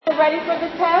ready for the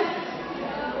test?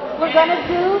 We're going to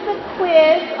do the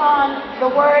quiz on the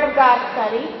Word of God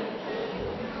study.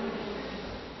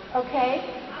 Okay?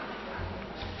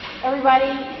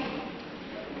 Everybody?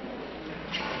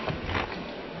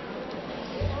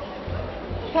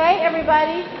 Okay,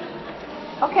 everybody?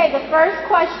 Okay, the first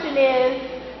question is,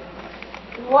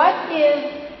 what is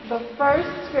the first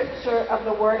scripture of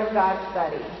the Word of God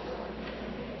study?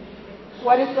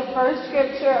 What is the first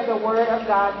scripture of the Word of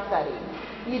God study?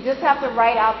 You just have to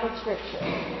write out the scripture.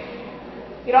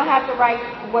 You don't have to write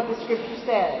what the scripture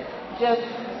says. Just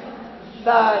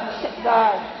the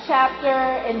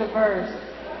chapter and the verse.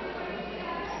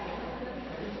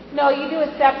 No, you do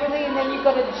it separately and then you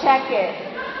go to check it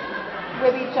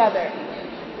with each other.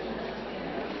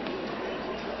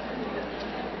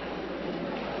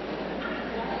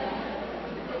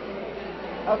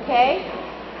 Okay?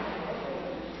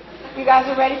 You guys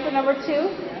are ready for number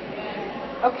 2?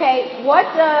 Okay, what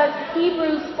does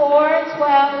Hebrews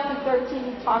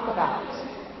 4:12-13 talk about?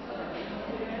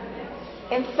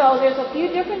 And so there's a few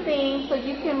different things, so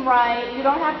you can write, you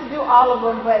don't have to do all of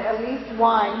them, but at least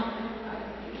one.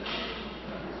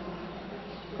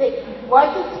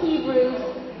 What does Hebrews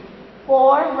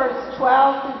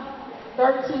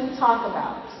 4:12-13 talk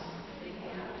about?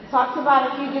 It talks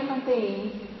about a few different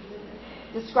things,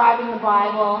 describing the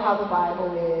Bible, how the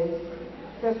Bible is.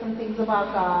 There's some things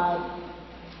about God.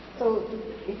 So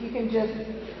if you can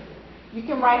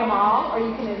write them all, or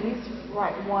you can at least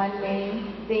write one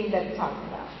main thing that it talks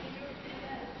about.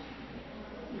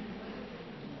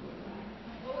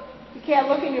 You can't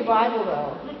look in your Bible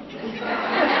though.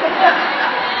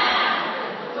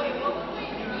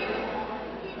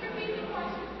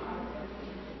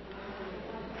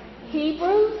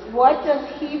 Hebrews, what does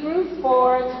Hebrews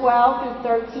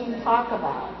 4:12-13 talk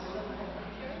about?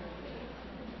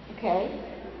 Okay.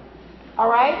 All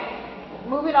right.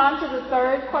 Moving on to the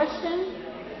third question.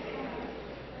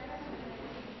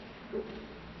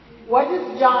 What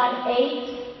does John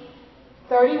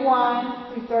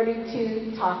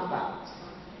 8:31-32 talk about?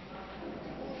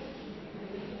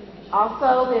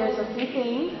 Also, there's a few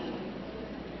things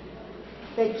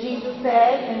that Jesus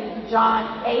said in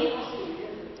John 8.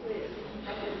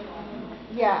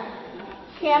 Yeah.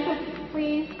 Campus,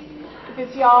 please, if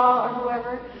it's y'all or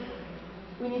whoever,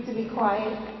 we need to be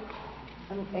quiet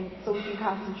and so we can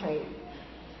concentrate.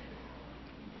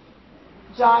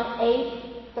 John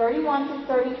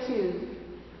 8:31-32.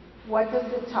 What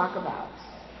does it talk about?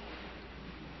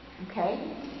 Okay.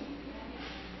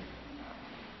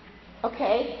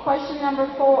 Okay, question number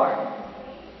 4.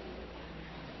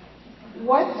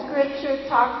 What scripture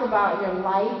talks about your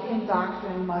life and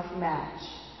doctrine must match?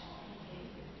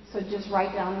 So just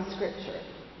write down the scripture.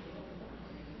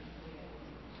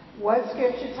 What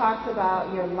scripture talks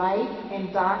about your life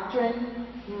and doctrine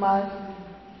must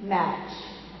match?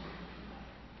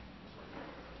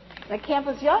 Now,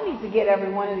 campus, y'all need to get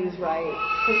every one of these right.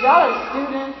 Because y'all are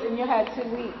students and you had 2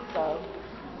 weeks, so.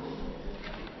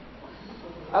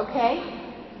 Okay.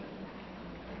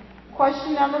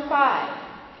 Question number 5.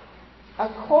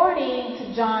 According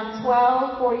to John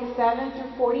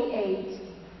 12:47-48,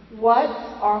 what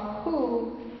or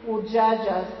who will judge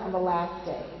us on the last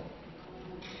day?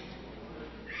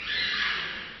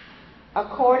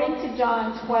 According to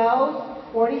John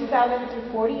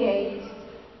 12:47-48,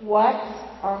 what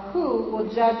or who will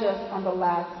judge us on the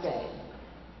last day?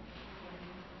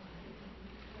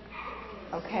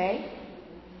 Okay?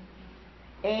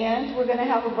 And we're going to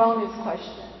have a bonus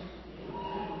question.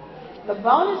 The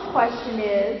bonus question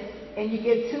is, and you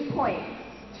get 2 points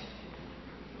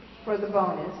for the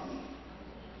bonus.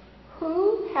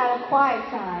 Who had a quiet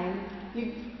time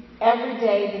every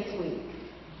day this week?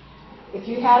 If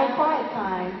you had a quiet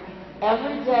time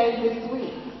every day this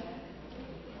week,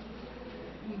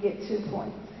 you get 2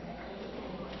 points.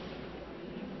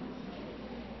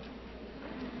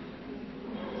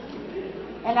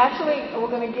 And actually, we're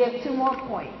going to give 2 more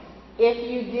points if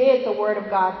you did the Word of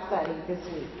God study this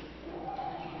week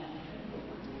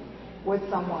with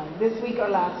someone, this week or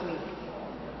last week.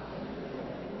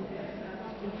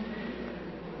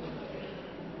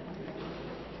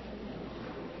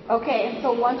 Okay, and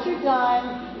so once you're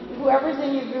done, whoever's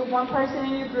in your group, one person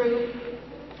in your group,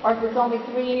 or if it's only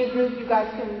 3 in your group, you guys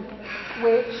can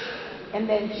switch and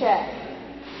then check.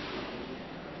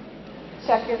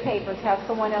 Check your papers. Have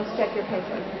someone else check your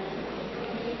papers.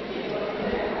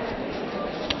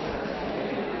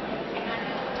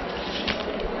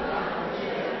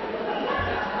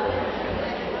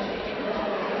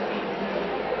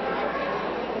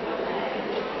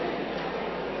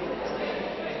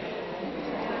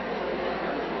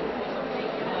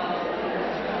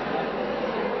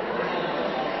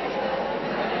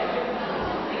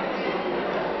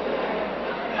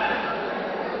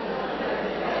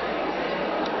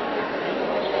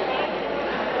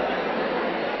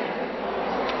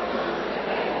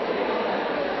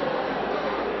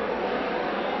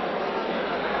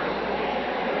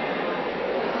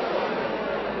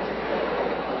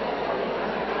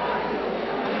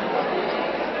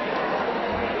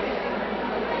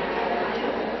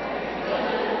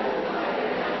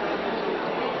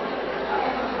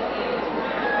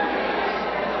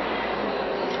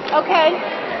 Okay.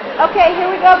 Okay,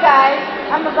 here we go, guys.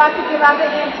 I'm about to give out the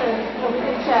answers so we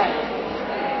can check.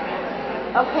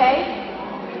 Okay.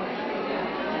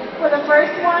 For the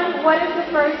first one, what is the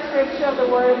first scripture of the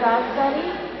Word of God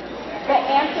study? The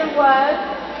answer was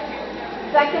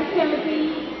 2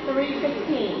 Timothy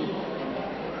 3:16.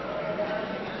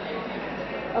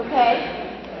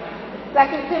 Okay.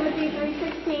 2 Timothy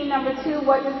 3:16. Number 2,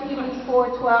 what does Hebrews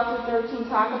 4:12-13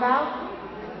 talk about?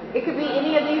 It could be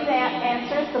any of these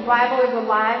answers. The Bible is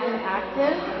alive and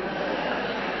active.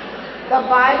 The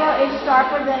Bible is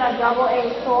sharper than a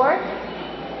double-edged sword.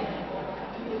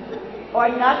 Or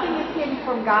nothing is hidden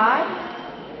from God.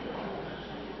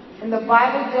 And the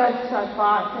Bible judges our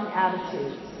thoughts and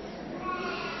attitudes.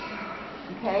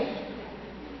 Okay?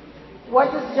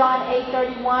 What does John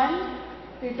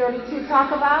 8:31-32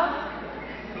 talk about?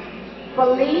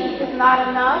 Belief is not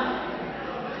enough.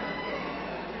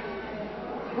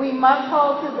 We must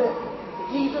hold to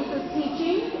Jesus'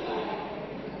 teaching,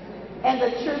 and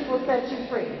the truth will set you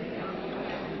free.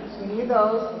 We need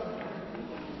those.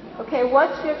 Okay,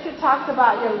 what scripture talks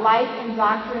about your life and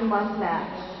doctrine must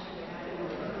match?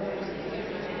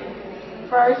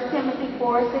 1 Timothy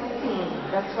 4:16.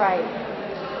 That's right.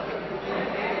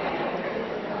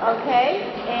 Okay,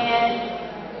 and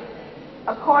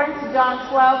according to John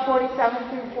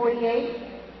 12:47-48,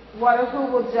 who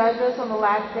will judge us on the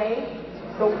last day?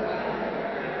 The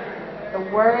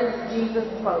words Jesus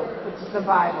spoke, which is the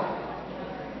Bible.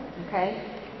 Okay?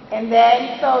 And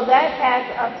then, so that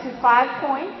adds up to 5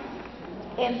 points.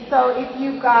 And so if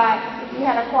you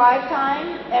had a quiet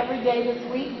time every day this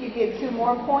week, you get 2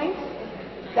 more points.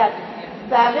 That's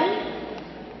 7.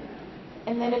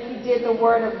 And then if you did the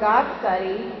Word of God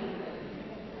study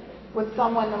with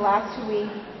someone the last 2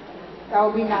 weeks, that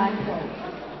would be 9 points.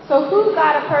 So who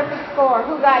got a perfect score?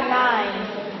 Who got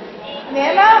 9?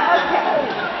 Nana? Okay.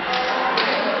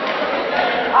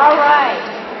 All right.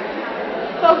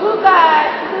 So who got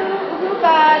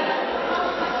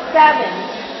 7?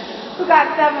 Who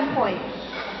got 7 points?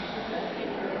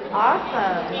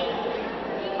 Awesome.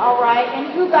 All right.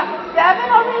 And who got 7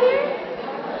 over here?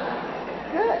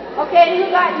 Good. Okay. And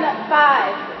who got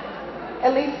 5?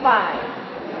 At least 5.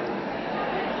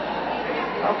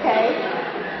 Okay.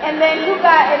 And then who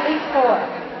got at least 4?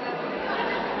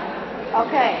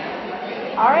 Okay.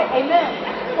 All right, amen.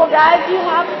 Well, guys, you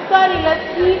have to study.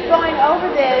 Let's keep going over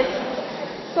this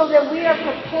so that we are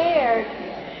prepared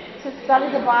to study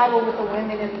the Bible with the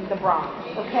women in the Bronx.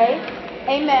 Okay?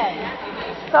 Amen.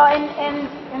 So in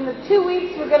the 2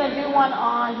 weeks, we're going to do one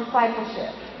on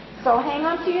discipleship. So hang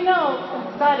on to your notes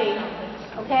and study.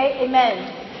 Okay?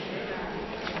 Amen.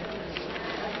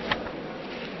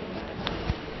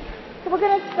 So we're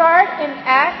going to start in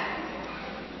Acts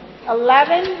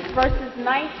 11 verses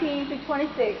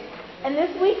 19-26. And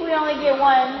this week we only get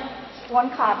one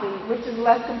copy, which is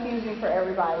less confusing for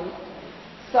everybody.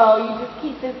 So you just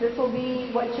keep this. This will be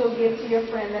what you'll give to your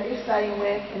friend that you're studying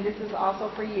with, and this is also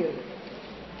for you.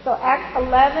 So Acts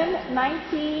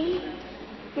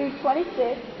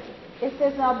 11:19-26, it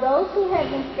says, "Now those who had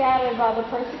been scattered by the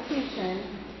persecution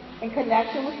in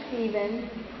connection with Stephen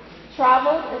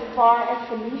traveled as far as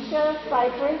Phoenicia,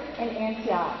 Cyprus, and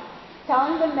Antioch,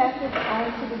 telling the message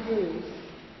only to the Jews.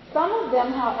 Some of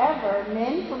them, however,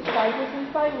 men from Cyprus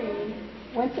and Cyrene,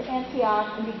 went to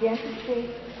Antioch and began to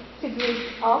speak to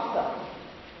Greeks also,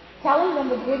 telling them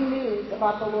the good news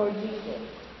about the Lord Jesus.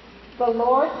 The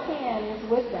Lord's hand was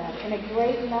with them, and a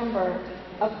great number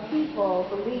of people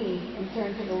believed and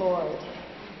turned to the Lord.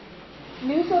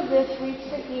 News of this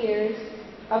reached the ears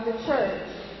of the church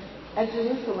at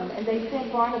Jerusalem, and they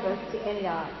sent Barnabas to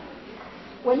Antioch.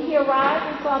 When he arrived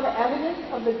and saw the evidence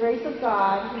of the grace of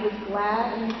God, he was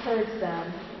glad and encouraged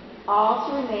them all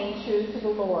to remain true to the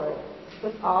Lord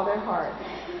with all their hearts.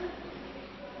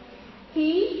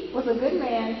 He was a good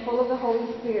man, full of the Holy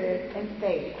Spirit and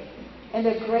faith, and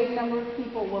a great number of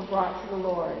people were brought to the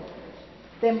Lord.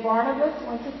 Then Barnabas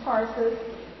went to Tarsus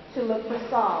to look for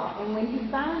Saul, and when he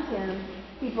found him,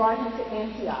 he brought him to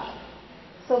Antioch.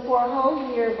 So for a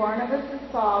whole year, Barnabas and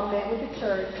Saul met with the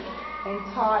church and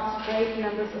taught great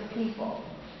numbers of people.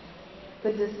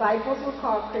 The disciples were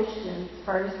called Christians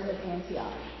first at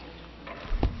Antioch."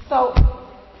 So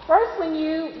first,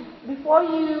 before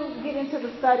you get into the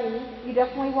study, you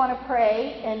definitely want to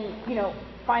pray and,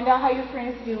 find out how your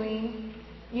friend is doing.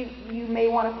 You may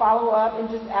want to follow up and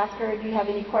just ask her, do you have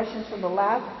any questions from the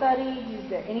last study? Is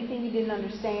there anything you didn't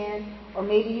understand? Or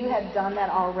maybe you have done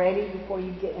that already before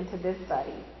you get into this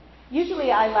study.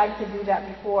 Usually I like to do that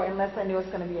before, unless I know it's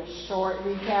going to be a short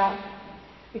recap.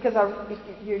 Because if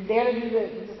you're there to do the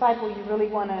disciple, you really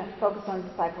want to focus on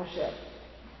discipleship.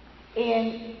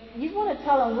 And you want to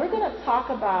tell them, we're going to talk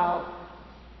about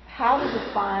how to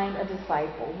define a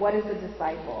disciple. What is a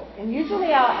disciple? And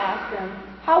usually I'll ask them,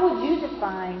 how would you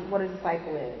define what a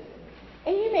disciple is?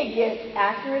 And you may get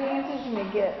accurate answers. You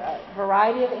may get a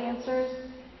variety of answers.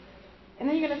 And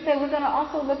then you're going to say, we're going to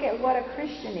also look at what a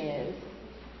Christian is.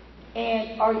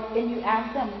 And you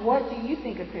ask them, what do you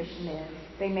think a Christian is?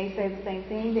 They may say the same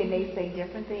thing. They may say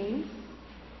different things.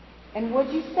 And would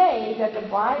you say that the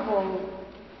Bible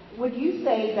would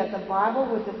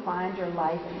define your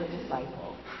life as a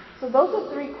disciple? So those are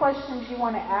three questions you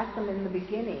want to ask them in the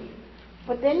beginning.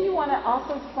 But then you want to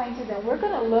also explain to them, we're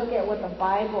going to look at what the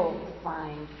Bible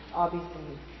defines all these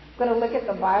things. We're going to look at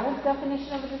the Bible's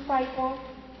definition of a disciple,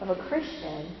 of a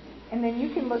Christian, and then you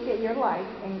can look at your life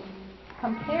and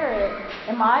compare it.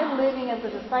 Am I living as a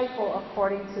disciple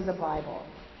according to the Bible?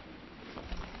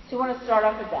 So you want to start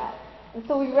off with that. And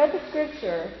so we read the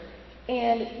scripture,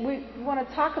 and we want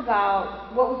to talk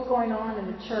about what was going on in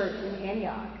the church in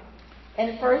Antioch.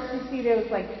 And at first you see there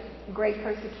was like great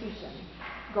persecution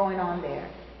going on there.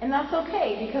 And that's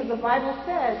okay, because the Bible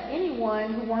says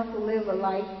anyone who wants to live a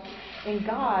life in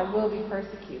God will be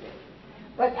persecuted.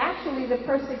 But actually the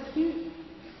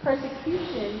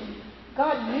persecution,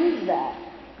 God used that.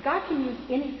 God can use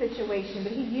any situation,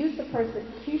 but he used the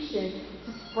persecution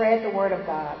to spread the word of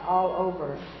God all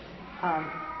over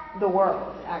the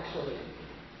world, actually.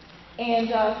 And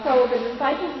so the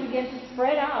disciples began to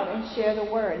spread out and share the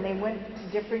word. And they went to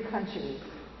different countries.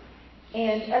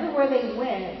 And everywhere they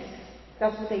went,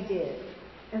 that's what they did.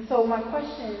 And so my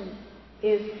question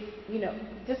is,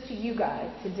 just to you guys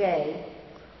today,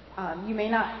 you may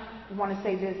not want to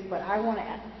say this, but I want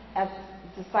to, as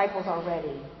disciples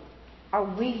already, are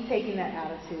we taking that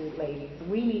attitude, ladies?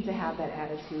 We need to have that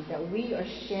attitude that we are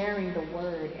sharing the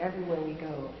word everywhere we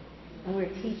go. And we're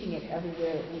teaching it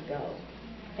everywhere we go.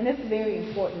 And it's very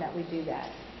important that we do that.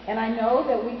 And I know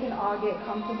that we can all get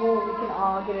comfortable. We can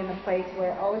all get in a place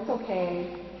where, it's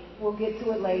okay. We'll get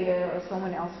to it later, or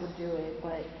someone else will do it.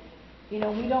 But, we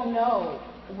don't know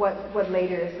what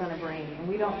later is going to bring.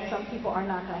 And some people are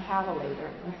not going to have a later.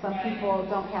 And some people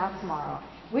don't have tomorrow.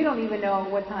 We don't even know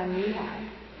what time we have.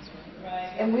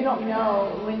 And we don't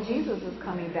know when Jesus is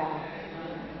coming back.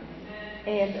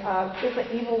 And it's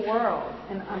an evil world.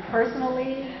 And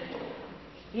personally,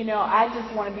 I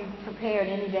just want to be prepared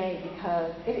any day,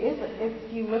 because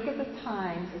if you look at the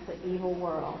times, it's an evil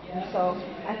world. And so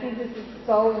I think this is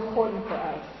so important for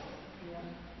us.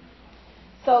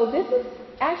 So this is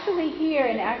actually here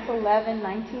in Acts 11,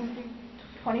 19 through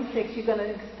 26, you're going to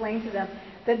explain to them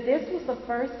that this was the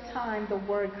first time the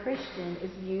word Christian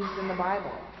is used in the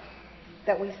Bible,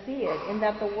 that we see it, and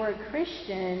that the word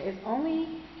Christian is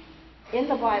only in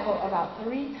the Bible about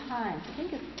 3 times. I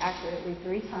think it's accurately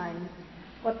 3 times.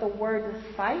 But the word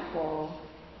disciple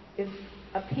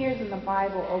appears in the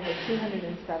Bible over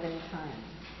 270 times.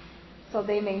 So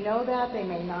they may know that, they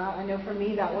may not. I know for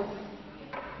me that was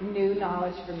new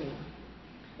knowledge for me.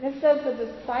 And it says the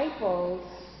disciples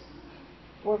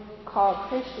were called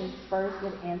Christians first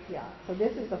at Antioch. So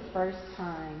this is the first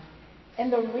time.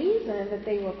 And the reason that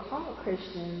they were called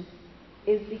Christians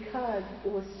is because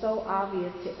it was so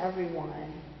obvious to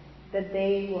everyone that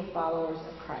they were followers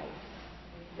of Christ.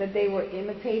 That they were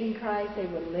imitating Christ, they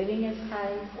were living as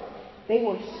Christ, they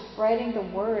were spreading the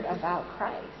word about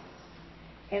Christ.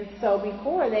 And so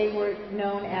before they were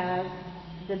known as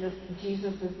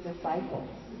Jesus' disciples.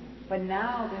 But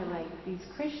now they're like these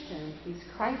Christians, these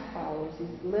Christ followers,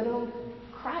 these little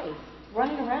Christ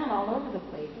running around all over the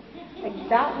place. Like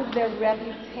that was their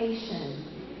reputation.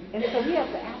 And so we have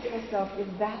to ask ourselves, is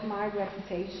that my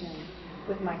reputation?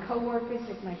 With my coworkers,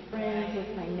 with my friends,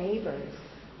 with my neighbors?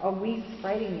 Are we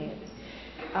spreading it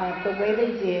the way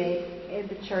they did in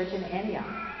the church in Antioch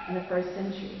in the first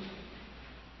century?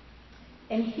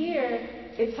 And here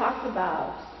it talks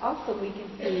about, also we can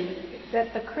see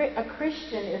that a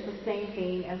Christian is the same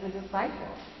thing as a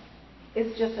disciple.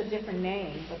 It's just a different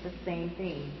name, but the same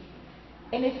thing.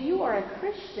 And if you are a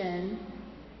Christian,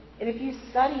 and if you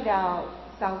studied out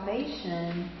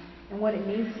salvation and what it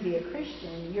means to be a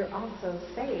Christian, you're also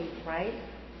saved, right?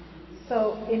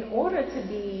 So in order to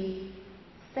be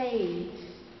saved,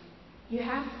 you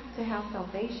have to have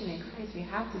salvation in Christ. You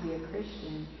have to be a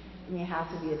Christian, and you have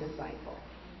to be a disciple.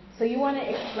 So you want to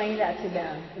explain that to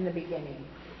them in the beginning.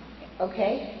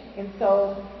 Okay? And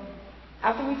so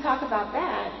after we talk about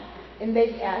that, and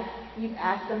you've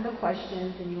asked them the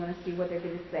questions, and you want to see what they're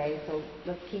going to say. So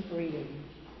let's keep reading.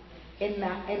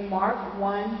 In Mark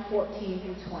 1, 14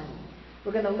 through 20,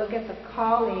 we're going to look at the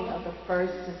calling of the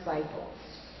first disciples.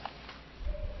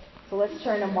 So let's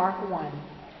turn to Mark 1.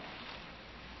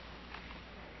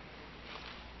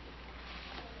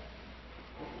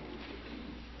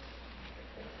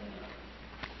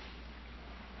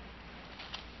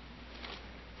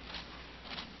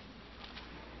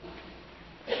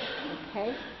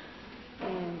 Okay?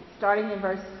 And starting in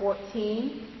verse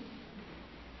 14,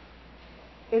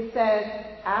 it says,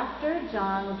 after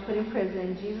John was put in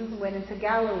prison, Jesus went into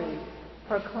Galilee,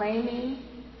 proclaiming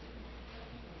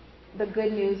the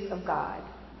good news of God.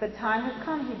 The time has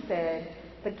come, he said.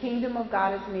 The kingdom of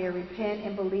God is near. Repent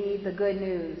and believe the good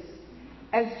news.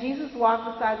 As Jesus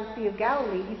walked beside the Sea of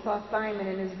Galilee, he saw Simon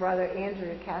and his brother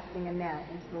Andrew casting a net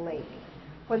into the lake,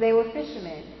 for they were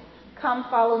fishermen. Come,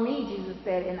 follow me, Jesus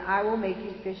said, and I will make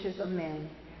you fishers of men.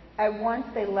 At once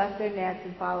they left their nets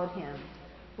and followed him.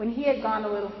 When he had gone a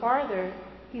little farther,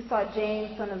 he saw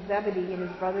James, son of Zebedee, and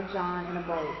his brother John in a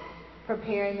boat,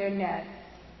 preparing their nets.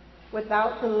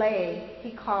 Without delay,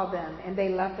 he called them, and they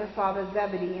left their father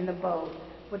Zebedee in the boat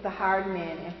with the hired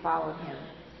men and followed him.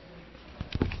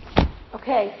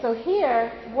 Okay, so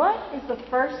here, what is the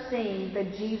first thing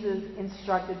that Jesus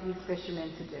instructed these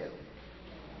fishermen to do?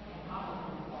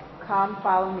 Come,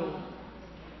 follow me.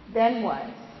 Then what?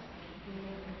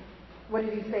 What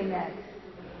did he say next?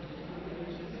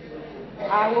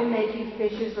 I will make you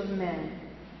fishers of men.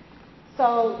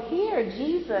 So here,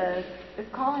 Jesus is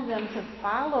calling them to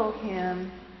follow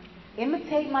him,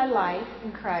 imitate my life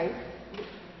in Christ.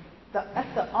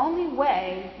 That's the only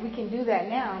way we can do that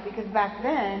now, because back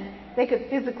then they could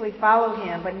physically follow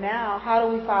him, but now how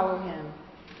do we follow him?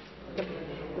 The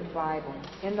Bible,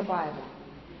 in the Bible.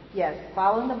 Yes,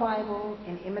 following the Bible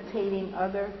and imitating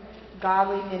other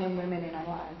godly men and women in our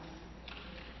lives.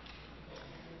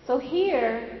 So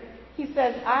here he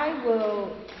says, I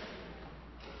will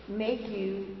make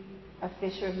you a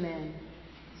fisher of men.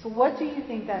 So what do you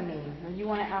think that means? And you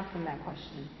want to ask them that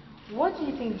question. What do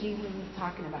you think Jesus is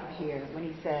talking about here when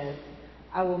he says,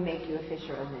 I will make you a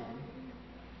fisher of men?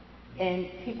 And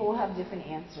people will have different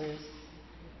answers.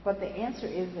 But the answer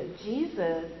is that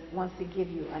Jesus wants to give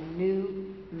you a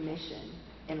new mission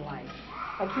in life.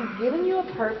 Like he's given you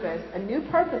a purpose, a new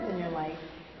purpose in your life.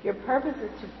 Your purpose is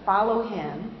to follow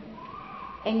him.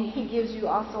 And he gives you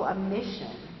also a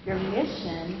mission. Your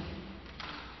mission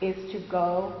is to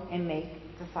go and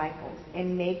make disciples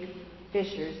and make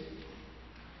fishers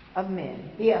of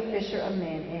men. Be a fisher of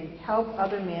men and help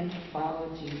other men to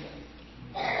follow Jesus.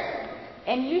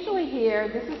 And usually here,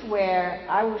 this is where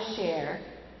I will share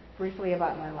briefly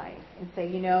about my life and say,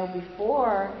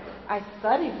 before I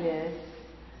studied this,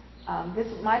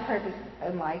 my purpose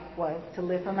in life was to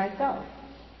live for myself.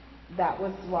 That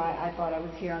was why I thought I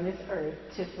was here on this earth,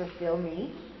 to fulfill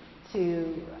me,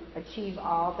 to achieve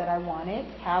all that I wanted,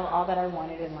 have all that I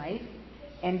wanted in life,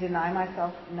 and deny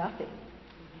myself nothing.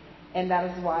 And that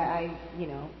is why I,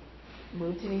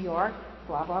 moved to New York,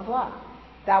 blah, blah, blah.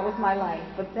 That was my life.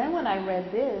 But then when I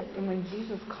read this, and when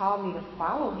Jesus called me to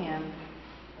follow him,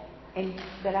 and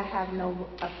that I have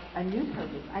a new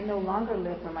purpose, I no longer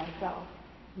live for myself.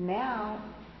 Now,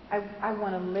 I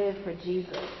want to live for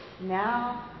Jesus.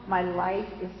 Now, my life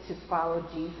is to follow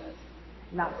Jesus.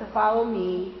 Not to follow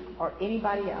me or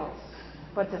anybody else,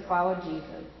 but to follow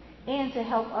Jesus. And to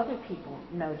help other people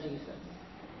know Jesus.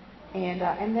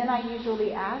 And then I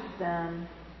usually ask them,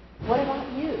 what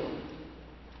about you?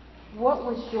 What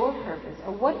was your purpose?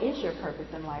 Or what is your purpose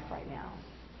in life right now?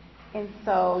 And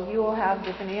so you will have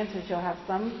different answers. You'll have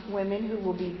some women who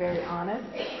will be very honest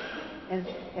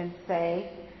and say,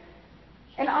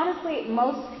 and honestly,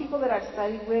 most people that I've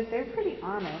studied with, they're pretty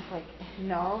honest. Like,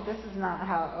 no, this is not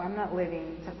how, I'm not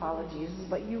living to follow Jesus.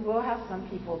 But you will have some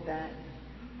people that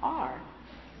are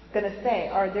going to say,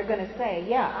 or they're going to say,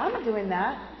 yeah, I'm doing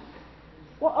that.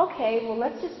 Well, okay, well,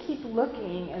 let's just keep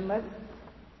looking and let's,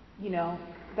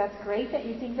 that's great that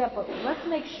you think that, but let's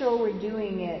make sure we're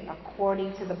doing it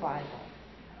according to the Bible.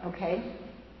 Okay?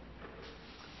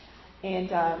 And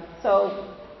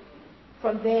so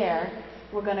from there,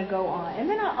 we're going to go on. And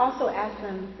then I also ask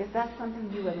them, is that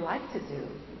something you would like to do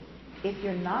if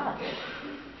you're not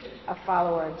a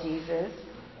follower of Jesus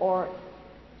or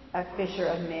a fisher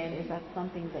of men? Is that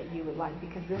something that you would like?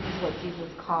 Because this is what Jesus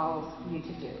calls you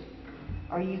to do.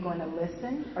 Are you going to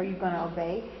listen? Are you going to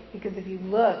obey? Because if you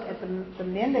look at the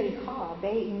men that he called,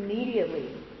 they immediately,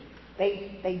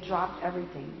 they dropped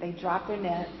everything. They dropped their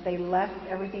nets. They left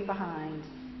everything behind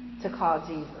to call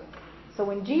Jesus. So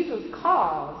when Jesus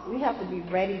calls, we have to be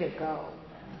ready to go.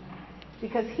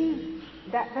 Because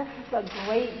that's just a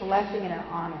great blessing and an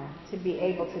honor to be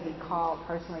able to be called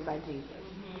personally by Jesus.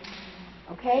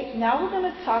 Okay, now we're going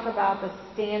to talk about the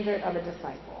standard of a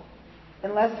disciple.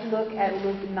 And let's look at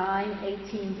Luke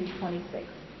 9:18 through 26.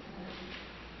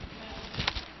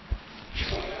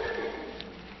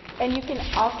 And you can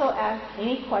also ask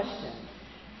any question.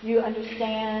 You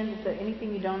understand? Is there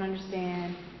anything you don't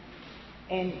understand?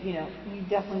 And, you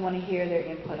definitely want to hear their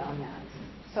input on that.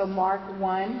 So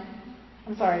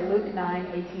Luke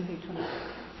 9:18 through 26.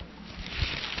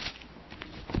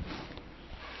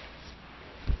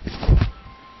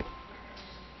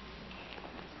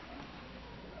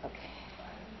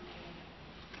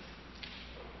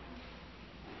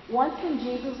 Once when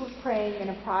Jesus was praying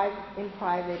in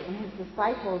private and his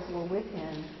disciples were with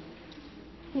him,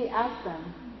 he asked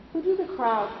them, "Who do the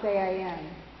crowd say I am?"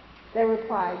 They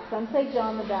replied, "Some say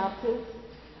John the Baptist,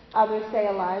 others say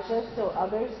Elijah, still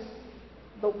others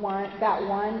that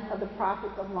one of the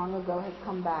prophets of long ago has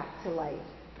come back to life."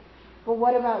 "But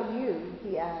what about you?"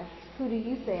 he asked. "Who do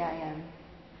you say I am?"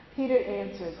 Peter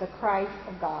answered, "The Christ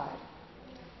of God."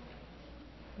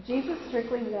 Jesus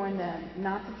strictly warned them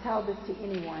not to tell this to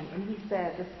anyone, and he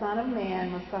said, "The Son of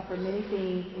Man must suffer many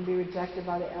things and be rejected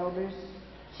by the elders,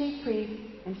 chief priests,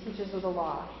 and teachers of the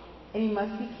law, and he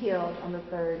must be killed on the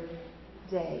third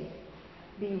day,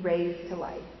 be raised to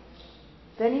life."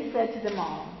 Then he said to them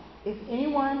all, "If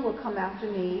anyone will come after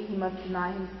me, he must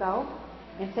deny himself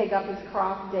and take up his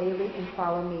cross daily and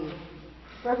follow me.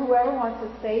 For whoever wants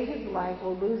to save his life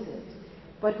will lose it,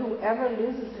 but whoever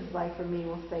loses his life for me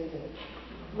will save it.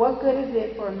 What good is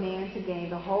it for a man to gain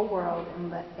the whole world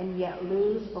and yet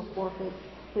lose or forfeit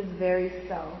his very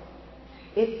self?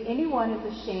 If anyone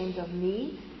is ashamed of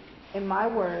me and my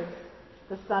words,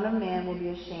 the Son of Man will be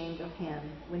ashamed of him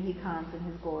when he comes in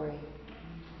his glory,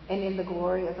 and in the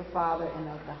glory of the Father and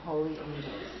of the holy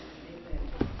angels."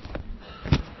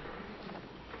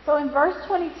 So in verse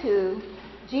 22,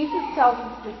 Jesus tells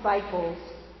his disciples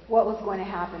what was going to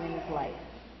happen in his life.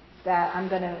 That I'm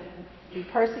going to be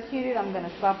persecuted, I'm going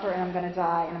to suffer, and I'm going to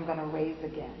die, and I'm going to raise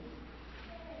again.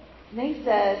 And then he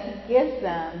says he gives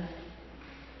them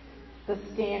the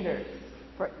standards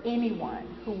for anyone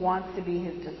who wants to be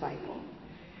his disciple.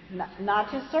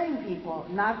 Not just certain people,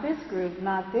 not this group,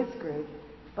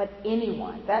 but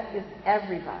anyone. That is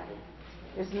everybody.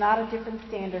 There's not a different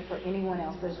standard for anyone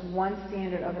else. There's one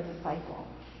standard of a disciple.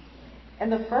 And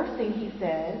the first thing he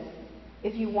says,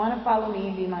 if you want to follow me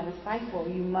and be my disciple,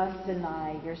 you must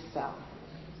deny yourself.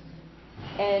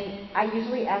 And I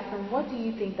usually ask them, what do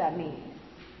you think that means?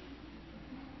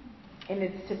 And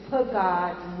it's to put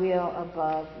God's will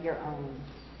above your own.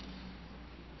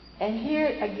 And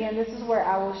here, again, this is where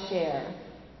I will share,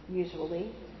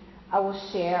 usually. I will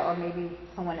share, or maybe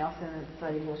someone else in the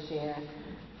study will share,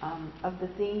 of the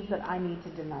things that I need to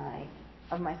deny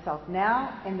of myself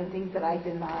now and the things that I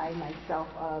denied myself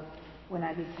of when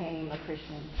I became a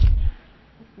Christian.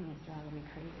 This thing is driving me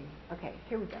crazy. Okay,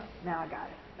 here we go. Now I got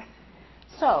it.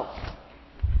 So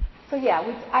yeah,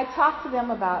 I talked to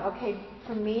them about, okay,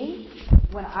 for me,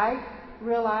 when I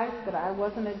realized that I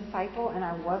wasn't a disciple and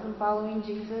I wasn't following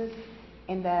Jesus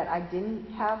and that I didn't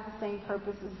have the same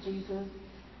purpose as Jesus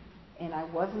and I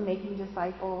wasn't making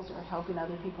disciples or helping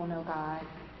other people know God,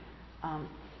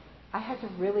 I had to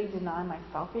really deny my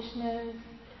selfishness,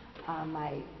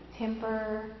 my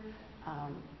temper,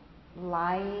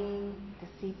 lying,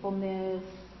 deceitfulness,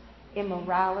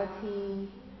 immorality.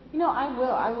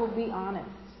 I will be honest.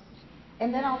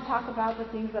 And then I'll talk about the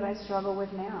things that I struggle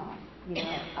with now.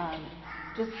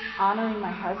 Just honoring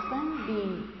my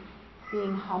husband,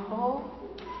 being humble,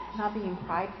 not being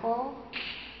prideful,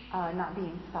 not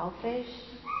being selfish.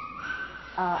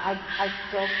 I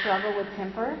still struggle with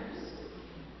temper.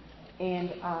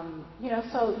 And,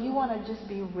 so you want to just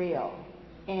be real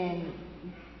and,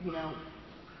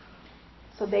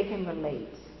 so they can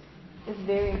relate. It's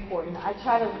very important. I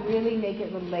try to really make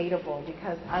it relatable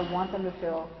because I want them to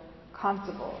feel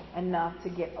comfortable enough to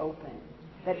get open.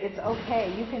 That it's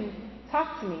okay. You can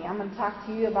talk to me. I'm going to talk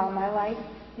to you about my life.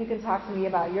 You can talk to me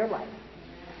about your life.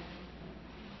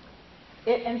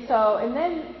 And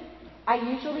then I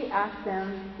usually ask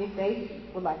them if they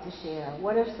would like to share.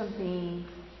 What are some things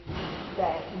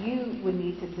that you would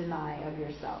need to deny of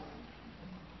yourself?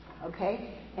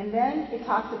 Okay? And then it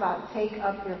talks about take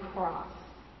up your cross.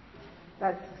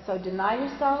 So deny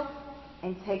yourself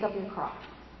and take up your cross.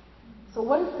 So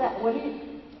what is that?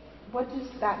 What does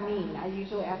that mean? I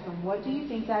usually ask them, what do you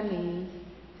think that means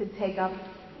to take up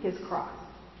his cross?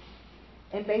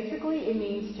 And basically it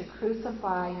means to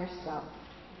crucify yourself.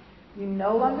 You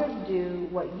no longer do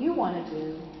what you want to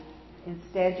do.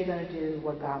 Instead, you're going to do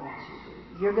what God wants you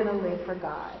to do. You're going to live for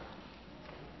God.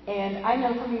 And I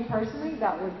know for me personally,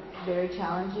 that was very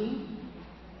challenging.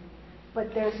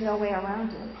 But there's no way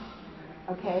around it.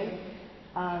 Okay?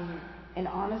 And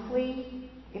honestly,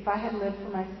 if I had lived for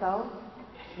myself,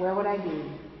 where would I be?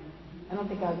 I don't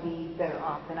think I would be better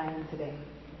off than I am today.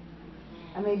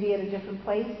 I may be at a different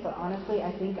place, but honestly,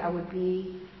 I think I would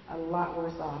be a lot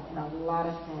worse off in a lot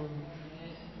of sin.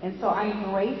 And so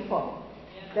I'm grateful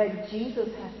that Jesus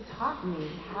has taught me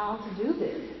how to do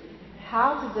this, how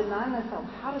to deny myself,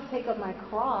 how to take up my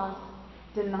cross,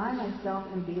 deny myself,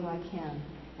 and be like him.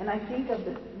 And I think of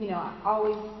I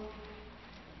always,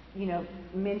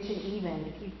 mention, even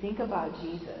if you think about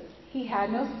Jesus, he had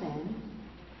no sin,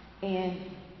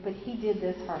 but he did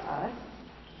this for us.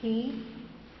 He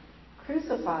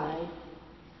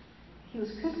was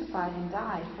crucified and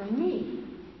died for me.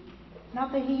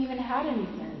 Not that he even had any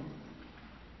sin.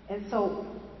 And so,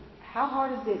 how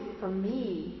hard is it for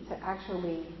me to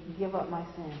actually give up my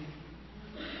sin?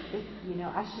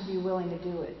 I should be willing to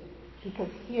do it. Because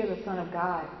here the Son of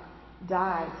God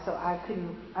died so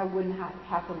I wouldn't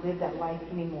have to live that life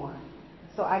anymore.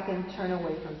 So I can turn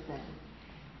away from sin.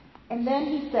 And then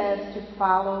he says to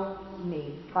follow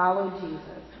me, follow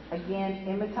Jesus. Again,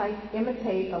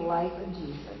 imitate the life of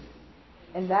Jesus.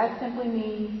 And that simply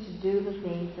means to do the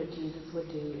things that Jesus would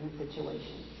do in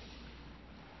situations.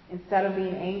 Instead of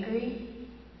being angry,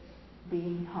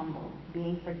 being humble,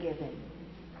 being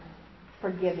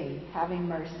forgiving, having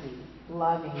mercy,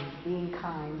 loving, being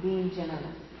kind, being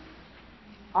generous.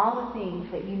 All the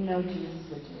things that you know Jesus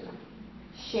would do.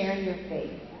 Sharing your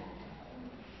faith.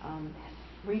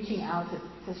 Reaching out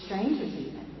to strangers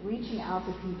even. Reaching out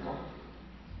to people.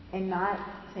 And not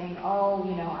saying,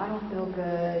 I don't feel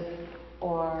good,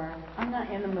 or I'm not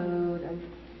in the mood.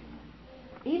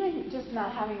 Even just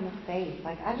not having the faith.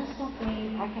 Like, I just don't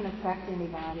think I can affect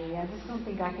anybody. I just don't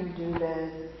think I can do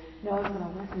this. No one's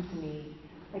going to listen to me.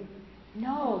 Like,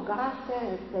 no, God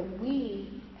says that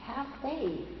we have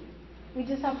faith. We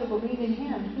just have to believe in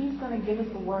him. He's going to give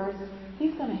us the words.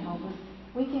 He's going to help us.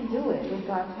 We can do it with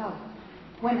God's help.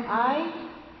 When I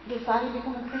decided to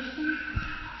become a Christian,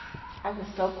 I was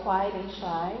so quiet and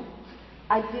shy.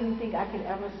 I didn't think I could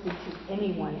ever speak to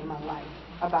anyone in my life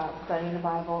about studying the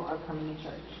Bible or coming to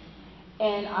church.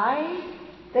 And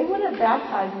they wouldn't have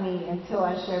baptized me until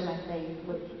I shared my faith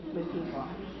with people.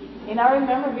 And I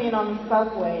remember being on the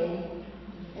subway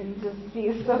and just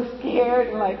being so scared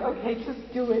and like, okay,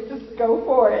 just do it, just go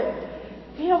for it.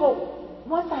 But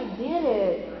once I did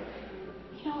it,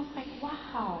 it's like,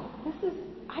 wow,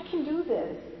 I can do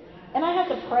this. And I had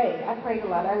to pray. I prayed a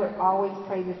lot. I would always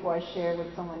pray before I shared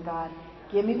with someone, God,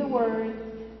 give me the words,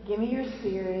 give me your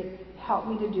spirit, help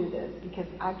me to do this, because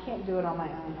I can't do it on my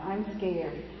own. I'm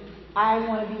scared. I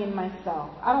want to be in myself.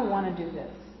 I don't want to do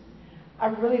this. I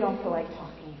really don't feel like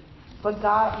talking. But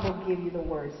God will give you the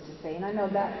words to say. And I know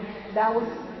that was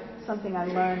something I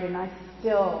learned, and that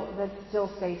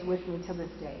still stays with me to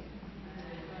this day.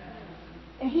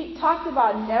 And he talked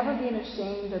about never being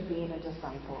ashamed of being a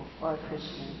disciple or a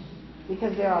Christian,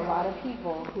 because there are a lot of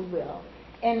people who will.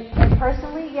 And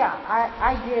personally,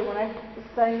 I did. When I was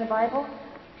studying the Bible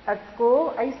at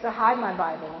school, I used to hide my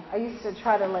Bible. I used to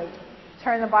try to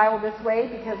turn the Bible this way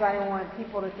because I didn't want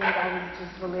people to think I was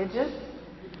just religious.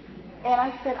 And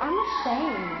I said, I'm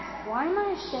ashamed. Why am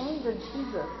I ashamed of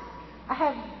Jesus? I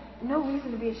have no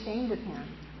reason to be ashamed of him.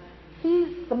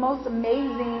 He's the most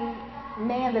amazing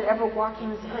man that ever walked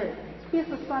on this earth. He's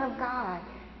the Son of God.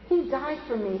 He died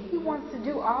for me. He wants to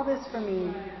do all this for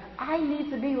me. I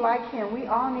need to be like him. We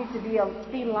all need to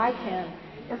be like him.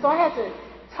 And so I had to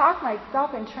talk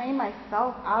myself and train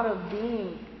myself out of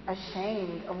being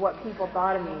ashamed of what people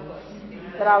thought of me.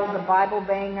 That I was a Bible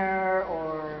banger,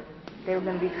 or they were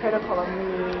going to be critical of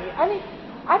me.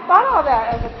 I thought all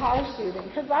that as a college student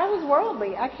because I was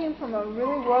worldly. I came from a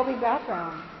really worldly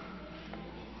background.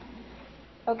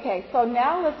 Okay, so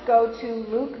now let's go to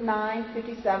Luke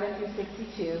 9:57 through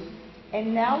 62.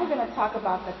 And now we're going to talk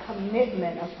about the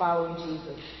commitment of following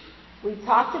Jesus. We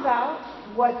talked about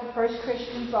what first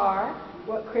Christians are,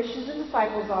 what Christians and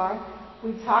disciples are.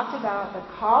 We talked about the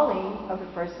calling of the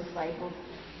first disciples,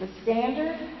 the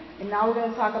standard, and now we're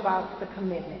going to talk about the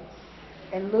commitment.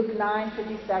 In Luke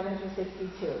 9:57 through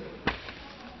 62.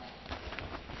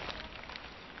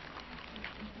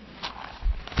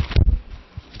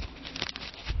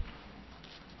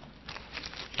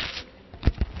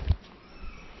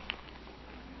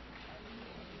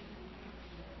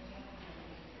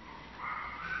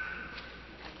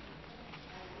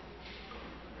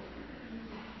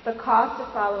 The cost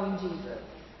of following Jesus.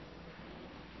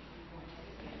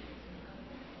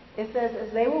 It says,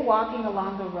 as they were walking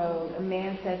along the road, a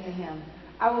man said to him,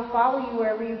 I will follow you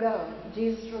wherever you go.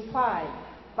 Jesus replied,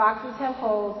 foxes have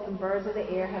holes and birds of the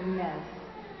air have nests,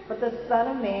 but the Son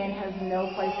of Man has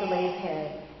no place to lay his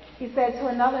head. He said to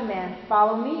another man,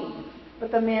 follow me.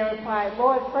 But the man replied,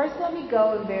 Lord, first let me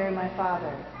go and bury my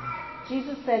father.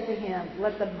 Jesus said to him,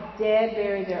 let the dead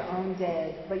bury their own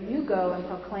dead, but you go and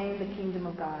proclaim the kingdom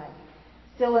of God.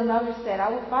 Still another said, I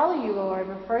will follow you, Lord,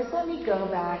 but first let me go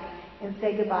back and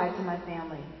say goodbye to my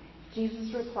family.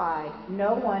 Jesus replied,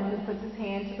 "No one who puts his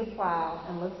hand to the plow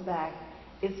and looks back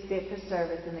is fit for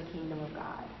service in the kingdom of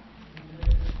God."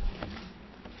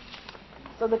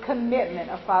 So the commitment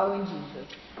of following Jesus.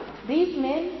 These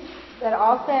men that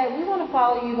all said, "We want to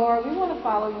follow you, Lord. We want to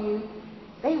follow you."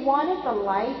 They wanted the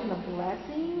life and the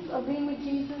blessings of being with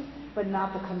Jesus, but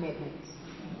not the commitments.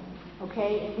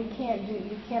 Okay? And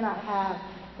you cannot have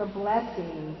the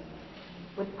blessings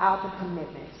without the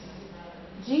commitment.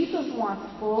 Jesus wants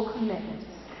full commitment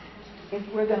if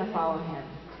we're going to follow him.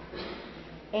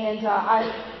 And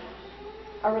I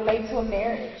relate to a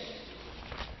marriage.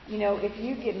 You know, if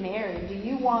you get married, do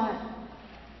you want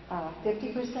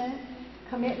 50%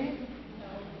 commitment?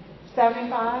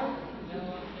 75?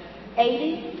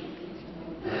 80?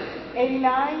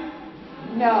 89?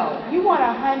 No. You want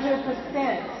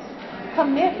 100%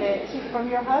 commitment from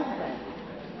your husband.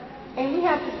 And we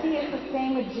have to see it's the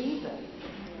same with Jesus.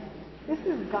 This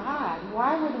is God.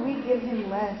 Why would we give him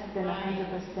less than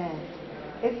 100%?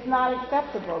 It's not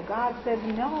acceptable. God said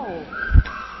no.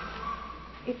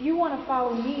 If you want to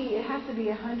follow me, it has to be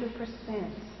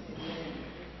 100%.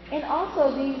 And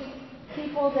also these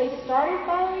people, they started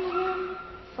following him,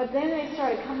 but then they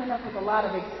started coming up with a lot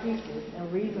of excuses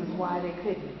and reasons why they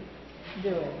couldn't do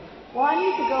it. Well, I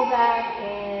need to go back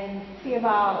and see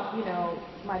about,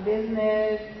 my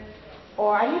business,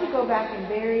 or I need to go back and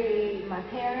bury my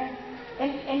parents.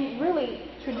 And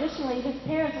really, traditionally, his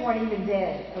parents weren't even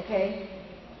dead, okay?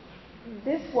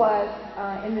 This was,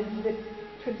 in the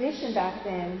tradition back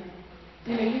then,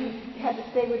 you had to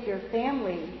stay with your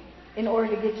family in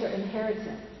order to get your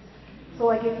inheritance. So,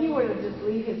 like, if he were to just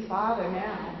leave his father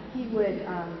now, he would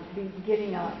be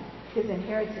giving up his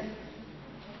inheritance.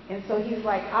 And so he's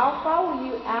like, "I'll follow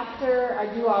you after I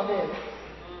do all this.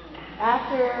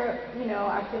 After,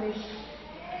 I finish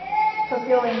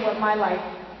fulfilling what my life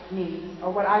needs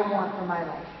or what I want for my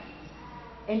life."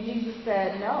 And Jesus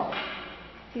said, no.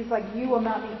 He's like, "You will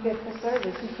not be fit for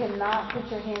service. You cannot put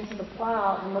your hand to the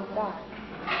plow and look back."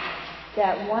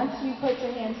 That once you put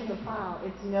your hand to the plow,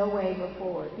 it's no way go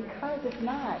forward. Because if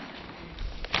not,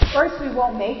 first we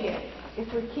won't make it.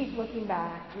 If we keep looking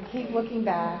back,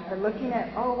 or looking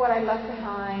at, what I left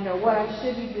behind, or what I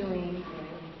should be doing,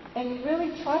 and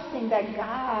really trusting that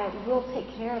God will take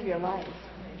care of your life.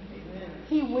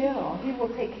 He will. He will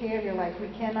take care of your life. We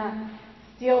cannot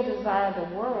still desire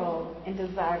the world and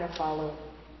desire to follow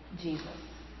Jesus.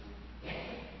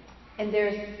 And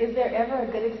is there ever a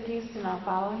good excuse to not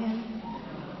follow him?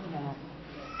 No.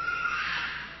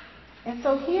 And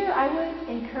so here I would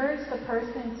encourage the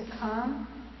person to come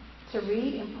to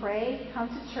read and pray, come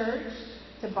to church,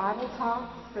 to Bible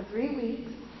talks for 3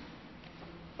 weeks,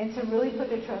 and to really put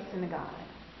their trust in God.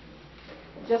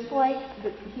 Just like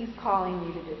he's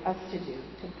calling us to do,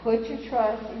 to put your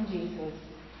trust in Jesus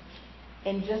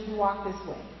and just walk this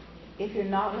way. If you're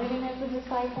not living as a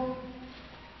disciple,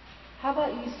 how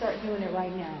about you start doing it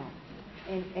right now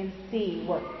and see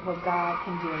what God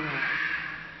can do in your life.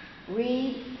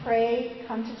 Read, pray,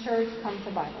 come to church, come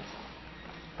to Bible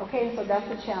talk. Okay, so that's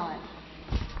the challenge.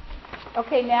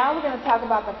 Okay, now we're going to talk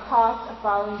about the cost of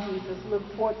following Jesus. Luke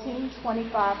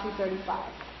 14:25 through 35.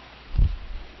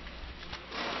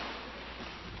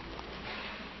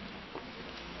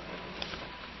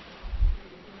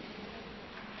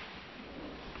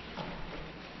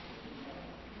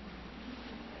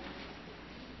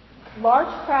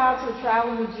 Large crowds were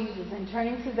traveling with Jesus, and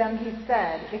turning to them he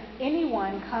said, "If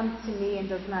anyone comes to me and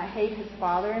does not hate his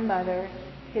father and mother,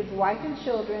 his wife and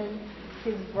children,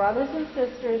 his brothers and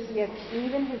sisters, yes,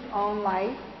 even his own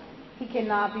life, he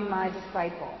cannot be my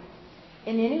disciple.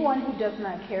 And anyone who does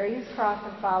not carry his cross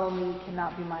and follow me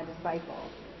cannot be my disciple.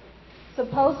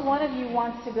 Suppose one of you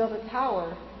wants to build a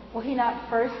tower. Will he not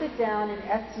first sit down and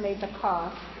estimate the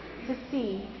cost to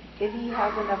see if he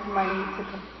has enough money to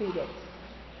complete it?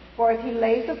 For if he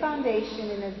lays the foundation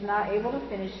and is not able to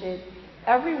finish it,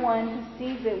 everyone who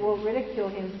sees it will ridicule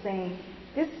him, saying,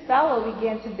 'This fellow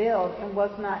began to build and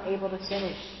was not able to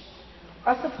finish.'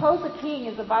 Or suppose a king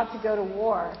is about to go to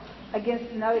war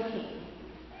against another king.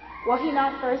 Will he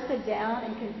not first sit down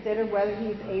and consider whether he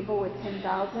is able with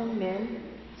 10,000 men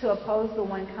to oppose the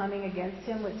one coming against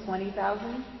him with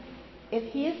 20,000?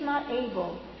 If he is not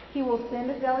able, he will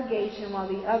send a delegation while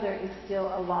the other is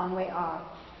still a long way off,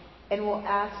 and will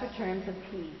ask for terms of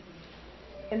peace.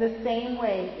 In the same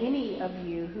way, any of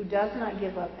you who does not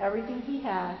give up everything he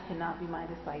has cannot be my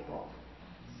disciple.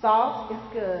 Salt is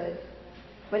good,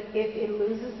 but if it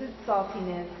loses its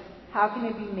saltiness, how can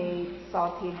it be made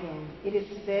salty again? It is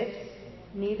fit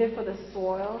neither for the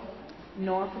soil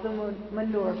nor for the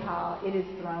manure pile. It is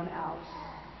thrown out."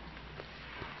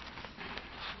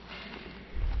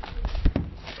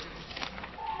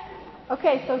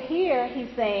 Okay, so here he's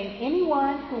saying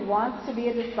anyone who wants to be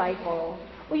a disciple,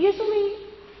 well, usually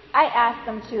I ask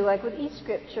them to, like with each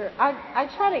scripture, I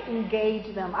try to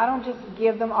engage them. I don't just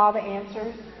give them all the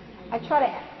answers. I try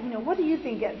to, what do you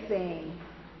think that's saying?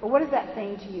 Or what is that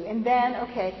saying to you? And then,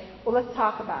 okay, well, let's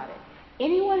talk about it.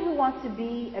 Anyone who wants to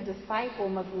be a disciple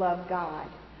must love God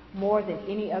more than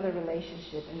any other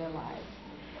relationship in their lives.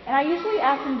 And I usually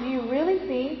ask them, do you really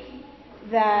think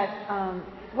that,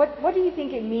 what do you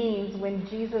think it means when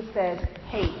Jesus says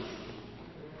hate?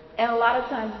 And a lot of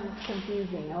times it's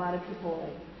confusing. A lot of people are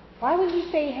like, why would he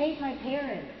say hate my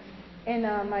parents and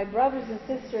my brothers and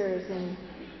sisters? And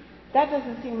that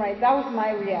doesn't seem right. That was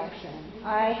my reaction.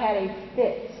 I had a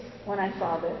fit when I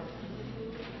saw this.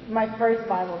 My first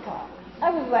Bible talk. I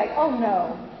was like, oh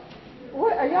no.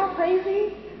 What, are y'all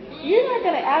crazy? You're not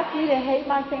going to ask me to hate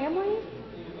my family?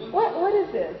 What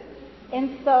is this?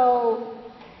 And so,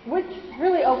 which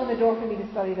really opened the door for me to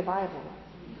study the Bible.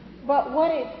 But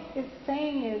what it is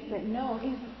saying is that no,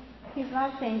 he's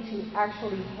not saying to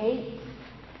actually hate.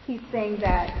 He's saying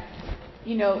that,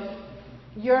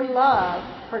 your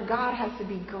love for God has to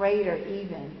be greater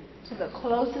even to the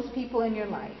closest people in your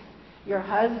life. Your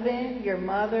husband, your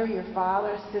mother, your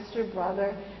father, sister,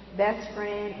 brother, best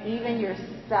friend, even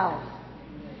yourself.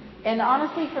 And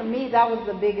honestly, for me, that was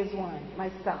the biggest one,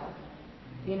 myself.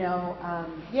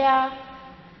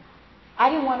 I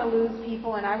didn't want to lose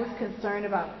people, and I was concerned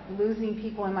about losing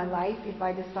people in my life if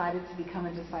I decided to become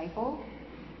a disciple.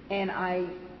 And I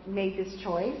made this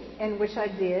choice, and which I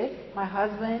did. My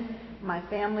husband, my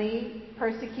family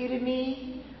persecuted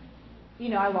me.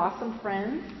 I lost some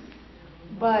friends.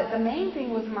 But the main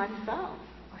thing was myself.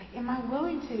 Like, am I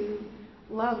willing to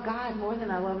love God more than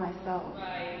I love myself?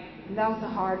 Right. And that was the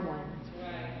hard one.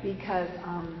 Right. Because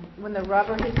when the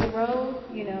rubber hits the road,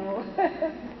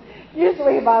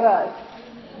 usually about us.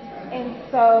 And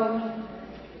so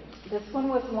this one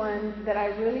was one that I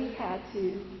really had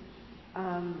to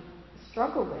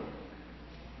struggle with.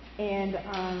 And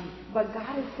but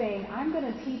God is saying, I'm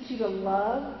going to teach you to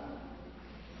love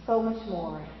so much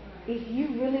more. If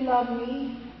you really love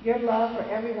me, your love for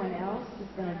everyone else is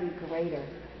going to be greater.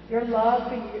 Your love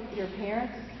for your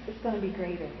parents is going to be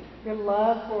greater. Your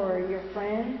love for your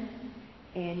friends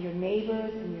and your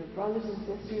neighbors and your brothers and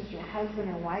sisters, your husband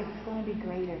and wife, is going to be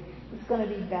greater. It's going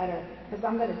to be better because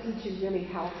I'm going to teach you really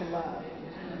how to love.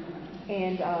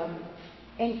 And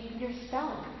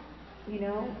yourself,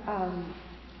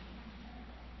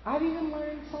 I've even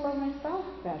learned to love myself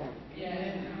better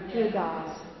through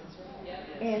God.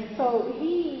 And so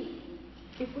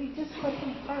if we just put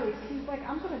him first, he's like,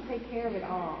 I'm going to take care of it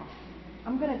all.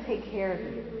 I'm going to take care of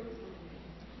you.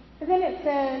 And then it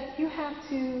says, you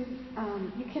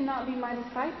cannot be my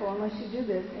disciple unless you do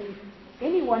this. And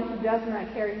anyone who does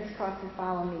not carry his cross and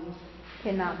follow me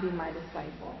cannot be my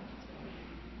disciple.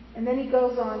 And then he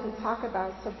goes on to talk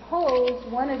about, suppose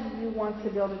one of you wants to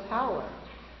build a tower.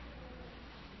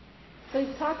 So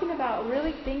he's talking about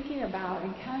really thinking about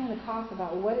and counting the cost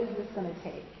about what is this going to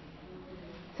take.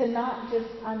 To not just,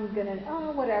 I'm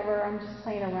just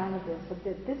playing around with this. But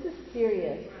this is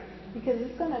serious because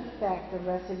it's going to affect the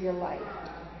rest of your life.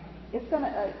 It's going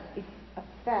to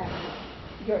affect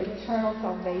your eternal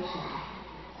salvation.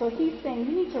 So he's saying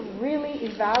you need to really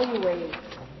evaluate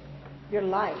your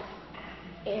life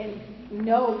and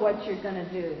know what you're going to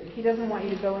do. He doesn't want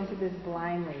you to go into this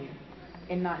blindly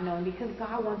and not knowing, because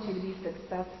God wants you to be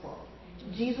successful.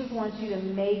 Jesus wants you to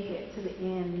make it to the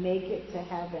end, make it to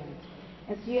heaven.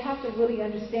 And so you have to really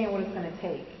understand what it's going to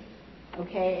take.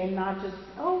 Okay? And not just,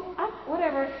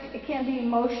 whatever. It can't be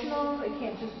emotional. It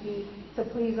can't just be to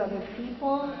please other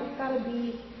people. It's got to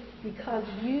be because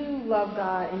you love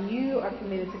God and you are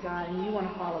committed to God and you want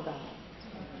to follow God.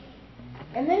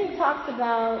 And then he talks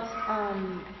about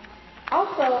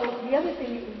also the other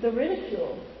thing is the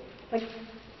ridicule. Like,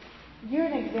 you're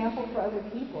an example for other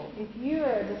people. If you're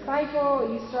a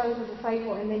disciple, you start as a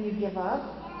disciple and then you give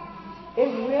up, it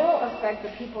will affect the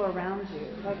people around you.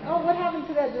 Like, what happened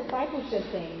to that discipleship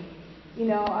thing?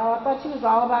 I thought she was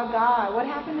all about God. What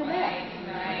happened to that?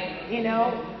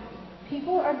 Right.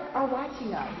 People are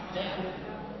watching us.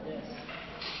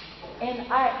 And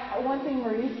one thing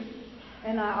Maurice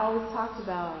and I always talked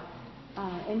about,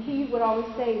 and he would always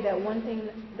say that one thing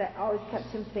that always kept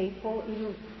him faithful,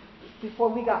 even before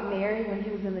we got married, when he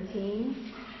was in the teens,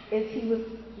 is he was,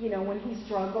 when he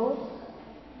struggled,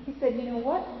 he said,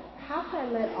 what? How can I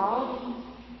let all these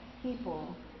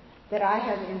people that I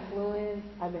have influenced,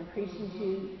 I've been preaching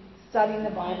to, studying the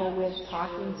Bible with,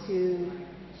 talking to,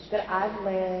 that I've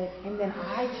led, and then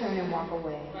I turn and walk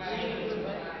away?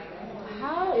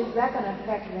 How is that going to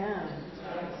affect them?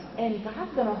 And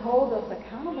God's going to hold us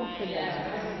accountable for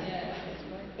that.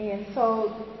 And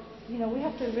so, we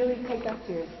have to really take that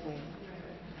seriously.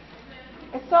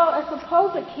 And so, I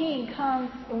suppose a king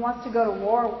comes and wants to go to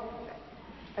war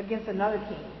against another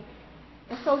king.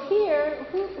 And so here,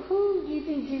 who do you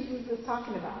think Jesus is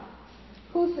talking about?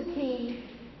 Who's the king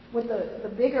with the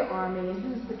bigger army, and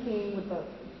who's the king with the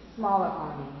smaller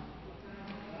army?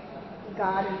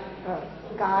 God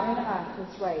and us.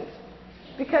 That's right.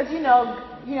 Because you know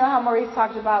how Maurice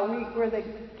talked about we're the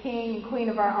king and queen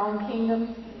of our own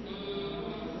kingdoms.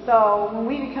 So when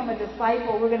we become a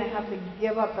disciple, we're going to have to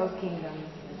give up those kingdoms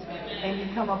and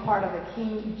become a part of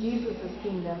Jesus'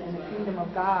 kingdom and the kingdom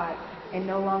of God, and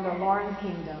no longer Lauren's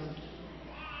kingdom.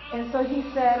 And so he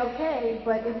said, okay,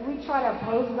 but if we try to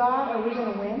oppose God, are we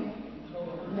going to win?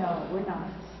 No, we're not.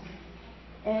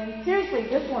 And seriously,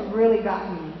 this one really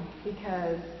got me,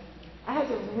 because I had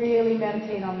to really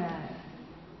meditate on that.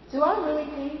 Do I really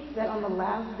think that on the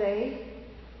last day,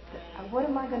 what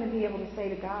am I going to be able to say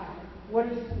to God? What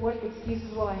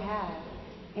excuses will I have?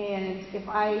 And if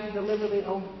I deliberately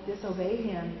disobey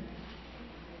Him,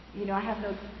 I have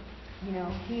no,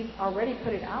 He's already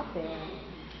put it out there.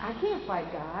 I can't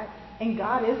fight God, and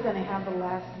God is going to have the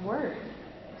last word.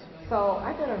 So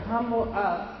I better humble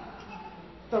up,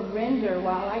 surrender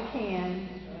while I can,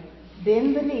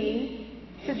 bend the knee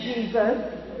to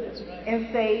Jesus, and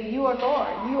say, you are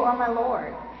Lord, you are my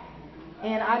Lord.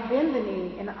 And I bend the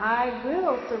knee, and I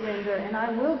will surrender, and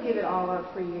I will give it all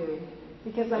up for you,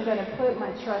 because I'm going to put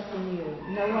my trust in you,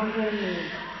 no longer in me,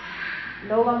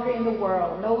 no longer in the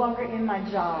world, no longer in my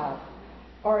job,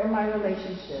 or in my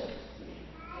relationships,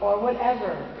 or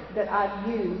whatever that I've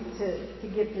used to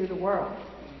get through the world.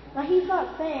 Now, He's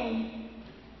not saying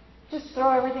just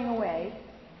throw everything away.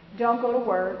 Don't go to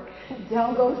work.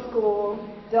 Don't go to school.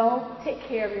 Don't take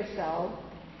care of yourself.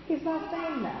 He's not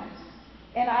saying that.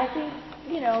 And I think,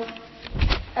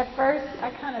 at first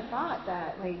I kind of thought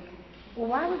that, well,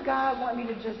 why would God want me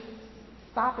to just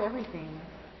stop everything?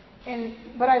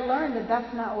 But I learned that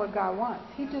that's not what God wants.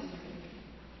 He just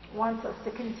wants us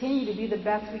to continue to be the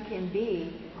best we can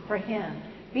be for Him.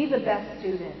 Be the best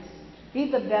student. Be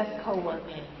the best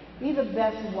coworker. Be the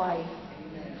best wife.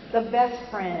 The best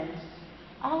friend.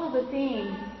 All of the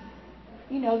things,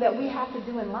 that we have to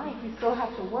do in life. We still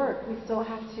have to work. We still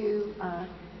have to,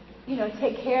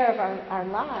 take care of our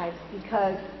lives,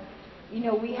 because,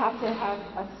 we have to have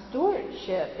a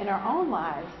stewardship in our own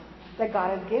lives that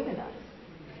God has given us.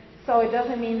 So it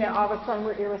doesn't mean that all of a sudden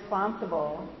we're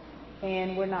irresponsible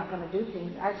and we're not going to do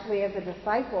things. Actually, as a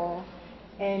disciple,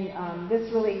 and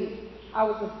I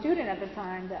was a student at the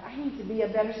time, that I need to be a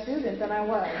better student than I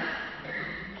was.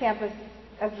 Campus,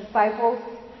 as disciples,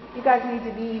 you guys need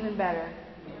to be even better.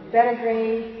 Better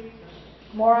grades,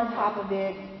 more on top of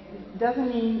it. Doesn't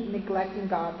mean neglecting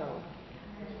God, though.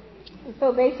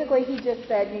 So basically, he just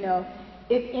said, in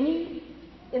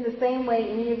the same way,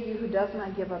 any of you who does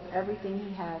not give up everything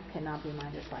he has cannot be my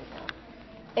disciple.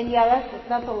 And yeah,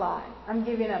 that's a lot. I'm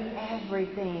giving up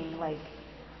everything.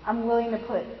 I'm willing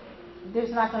to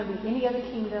there's not going to be any other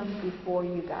kingdom before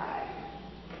you guys.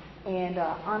 And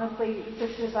honestly,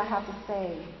 sisters, I have to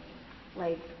say,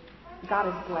 God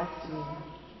has blessed me.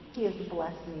 He has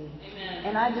blessed me. Amen.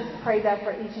 And I just pray that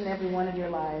for each and every one of your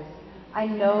lives. I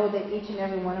know that each and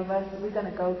every one of us, we're going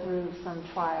to go through some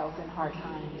trials and hard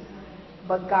times.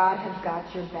 But God has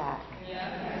got your back.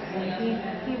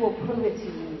 And He will prove it to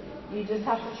you. You just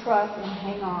have to trust and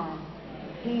hang on.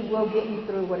 He will get you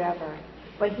through whatever.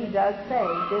 But He does say,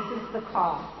 this is the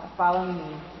cost of following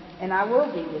me, and I will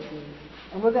be with you.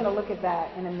 And we're going to look at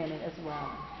that in a minute as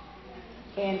well.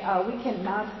 And we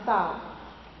cannot stop.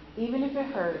 Even if it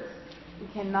hurts, we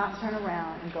cannot turn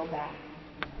around and go back.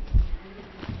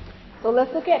 So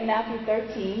let's look at Matthew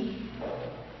 13,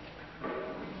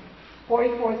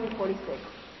 44 through 46.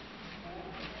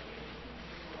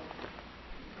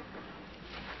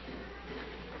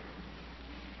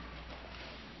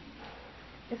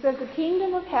 It says, the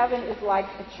kingdom of heaven is like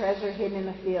a treasure hidden in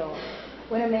a field.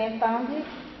 When a man found it,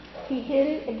 he hid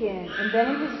it again, and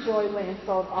then in his joy went and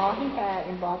sold all he had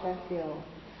and bought that field.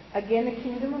 Again, the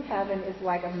kingdom of heaven is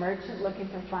like a merchant looking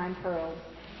for fine pearls.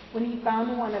 When he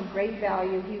found one of great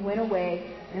value, he went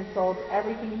away and sold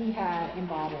everything he had and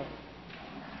bought it.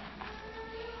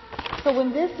 So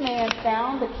when this man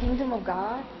found the kingdom of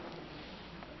God,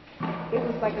 it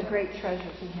was like a great treasure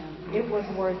to him. It was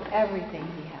worth everything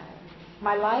he had.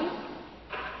 My life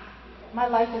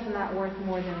is not worth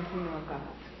more than the kingdom of God.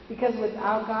 Because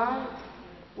without God,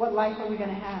 what life are we going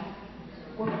to have?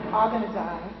 We're all going to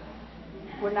die.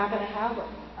 We're not going to have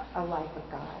a life with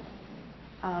God.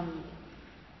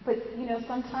 But,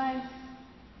 sometimes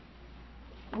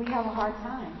we have a hard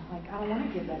time. Like, I don't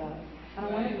want to give that up. I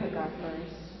don't want to put God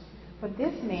first. But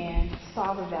this man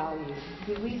saw the value.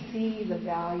 Did we see the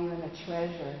value and the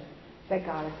treasure that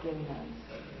God has given us?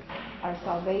 Our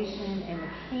salvation and the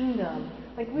kingdom.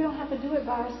 Like, we don't have to do it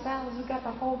by ourselves. We've got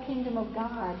the whole kingdom of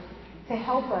God to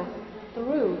help us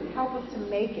through, help us to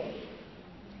make it.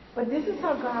 But this is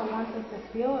how God wants us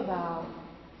to feel about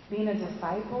being a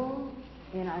disciple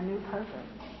in our new purpose,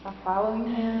 of following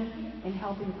Him and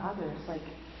helping others. Like,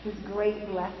 this great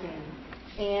blessing.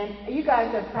 And you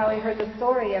guys have probably heard the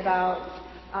story about,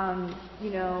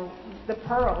 the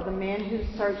pearl, the man who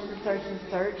searched and searched and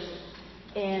searched.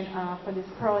 And for this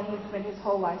pearl, he spent his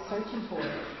whole life searching for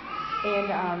it.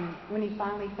 And when he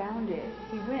finally found it,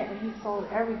 he went and he sold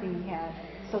everything he had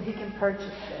so he can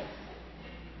purchase this.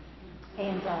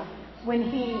 And when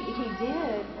he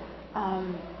did,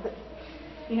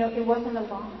 it wasn't a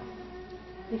loss.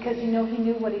 Because, he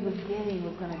knew what he was getting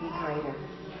was going to be greater.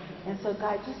 And so,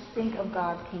 God, just think of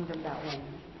God's kingdom that way.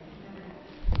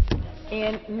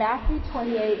 In Matthew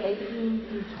 28:18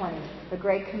 through 20, the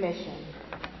Great Commission.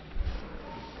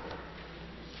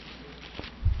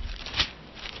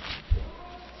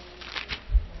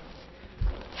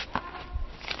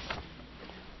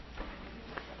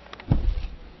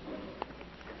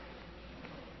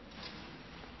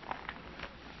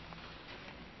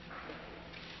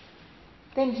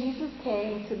 Then Jesus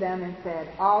came to them and said,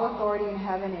 "All authority in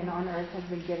heaven and on earth has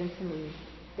been given to me.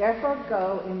 Therefore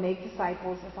go and make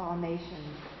disciples of all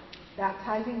nations,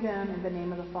 baptizing them in the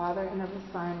name of the Father and of the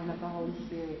Son and of the Holy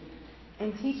Spirit,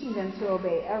 and teaching them to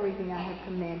obey everything I have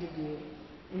commanded you.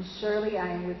 And surely I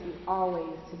am with you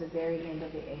always to the very end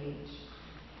of the age."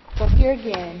 So here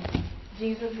again,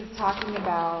 Jesus is talking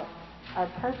about our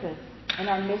purpose and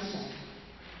our mission.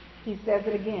 He says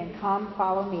it again, "Come,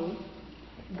 follow me.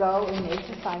 Go and make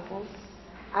disciples.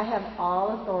 I have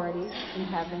all authority in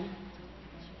heaven.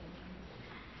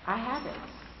 I have it.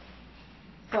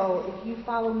 So if you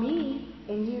follow me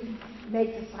and you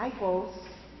make disciples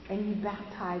and you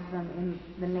baptize them in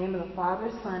the name of the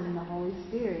Father, Son, and the Holy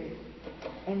Spirit,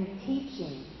 and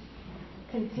teaching,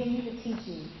 continue to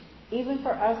teaching, even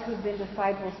for us who've been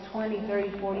disciples 20,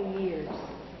 30, 40 years,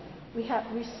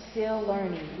 we're still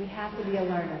learning. We have to be a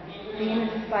learner. Being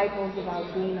a disciple is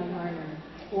about being a learner.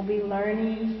 We'll be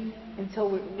learning until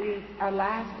we our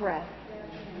last breath.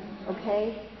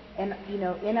 Okay? And,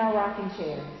 in our rocking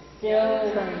chairs.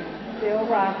 Still learning. Still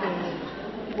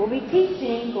rocking. We'll be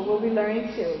teaching, but we'll be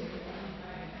learning too.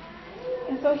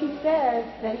 And so he says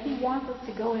that he wants us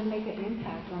to go and make an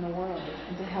impact on the world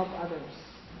and to help others.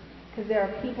 Because there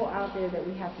are people out there that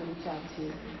we have to reach out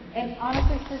to. And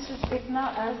honestly, sisters, if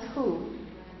not us, who?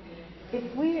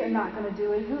 If we are not going to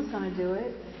do it, who's going to do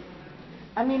it?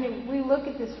 I mean, if we look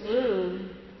at this room,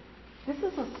 this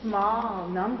is a small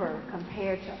number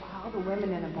compared to all the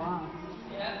women in the Bronx.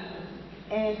 Yeah.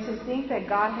 And to think that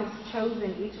God has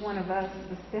chosen each one of us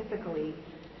specifically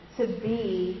to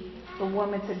be the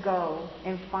woman to go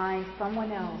and find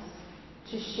someone else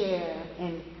to share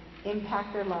and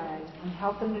impact their lives and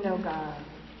help them to know God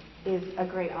is a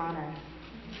great honor.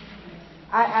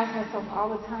 I ask myself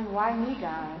all the time, why me,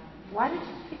 God? Why did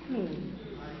you pick me?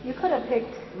 You could have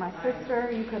picked my sister,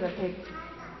 you could have picked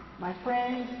my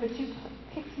friends, but you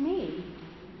picked me.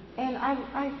 And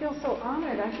I feel so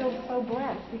honored, I feel so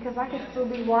blessed, because I could still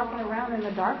be walking around in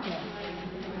the darkness,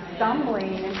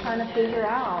 stumbling and trying to figure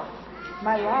out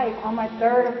my life on my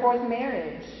third or fourth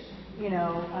marriage.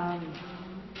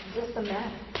 Just a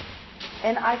mess.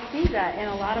 And I see that in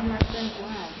a lot of my friends'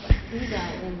 lives. I see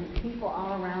that in people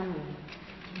all around me.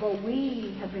 But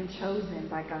we have been chosen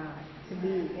by God to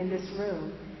be in this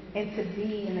room and to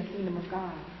be in the kingdom of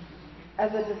God.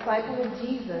 As a disciple of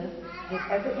Jesus and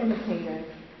as an imitator,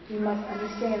 we must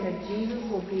understand that Jesus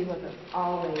will be with us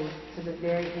always to the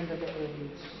very end of the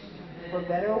age. For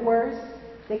better or worse,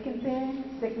 thick and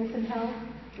thin, sickness and health,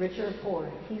 rich or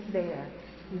poor, He's there.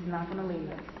 He's not going to leave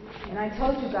us. And I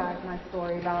told you guys my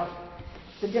story about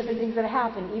the different things that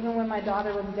happened. Even when my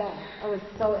daughter was deaf, I was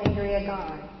so angry at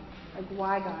God. Like,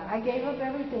 why, God? I gave up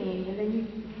everything, and then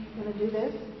you're going to do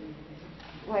this?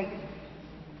 Like,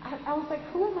 I was like,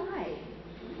 who am I?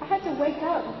 I had to wake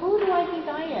up. Who do I think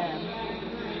I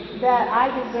am? That I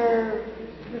deserve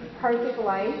this perfect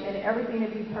life and everything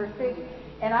to be perfect.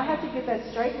 And I had to get that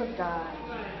straight with God.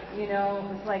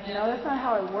 It's like, no, that's not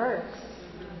how it works.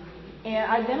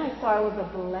 And then I saw it was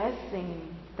a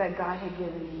blessing that God had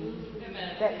given me.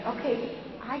 That, okay,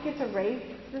 I get to raise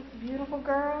this beautiful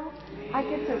girl. I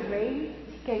get to raise,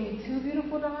 He gave me 2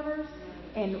 beautiful daughters.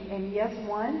 And yes,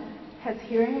 one has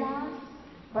hearing loss.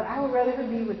 But I would rather her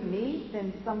be with me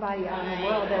than somebody out in the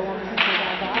world that won't teach me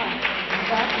about God.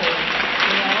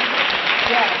 Exactly.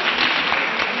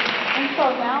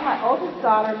 so now my oldest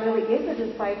daughter really is a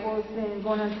disciple. It's been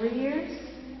going on 3 years.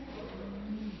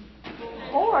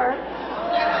 4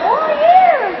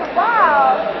 years.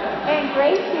 Wow. And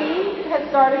Gracie has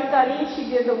started studying. She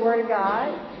did the Word of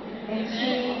God. And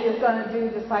she is going to do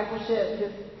discipleship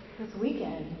this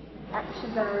weekend.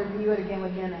 She's going to review it again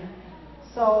with Hannah.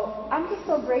 So I'm just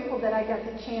so grateful that I got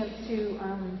the chance to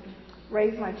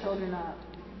raise my children up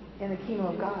in the kingdom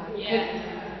of God. Yes.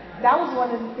 That was one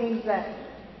of the things that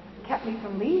kept me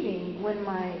from leaving when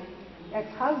my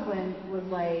ex-husband was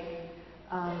like,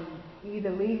 you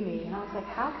either leave me. And I was like,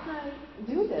 how can I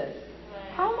do this?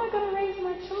 How am I going to raise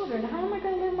my children? How am I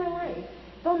going to live my life?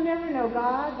 They'll never know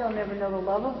God. They'll never know the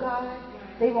love of God.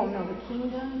 They won't know the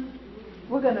kingdom.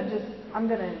 I'm going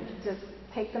to just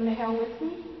take them to hell with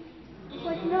me. It's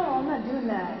like, no, I'm not doing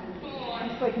that.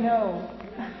 It's like, no,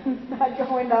 I'm not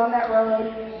going down that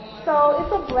road. So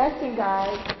it's a blessing,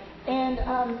 guys. And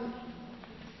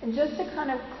just to kind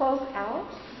of close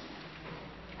out,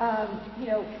 a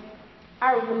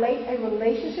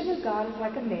relationship with God is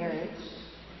like a marriage.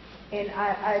 And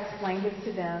I explained this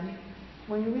to them.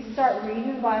 When we start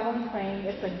reading the Bible and praying,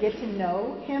 it's a get to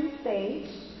know Him stage.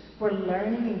 We're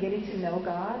learning and getting to know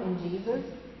God and Jesus.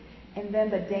 And then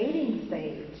the dating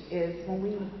stage is when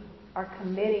we are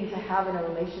committing to having a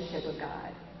relationship with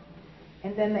God.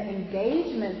 And then the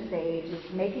engagement stage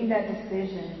is making that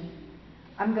decision.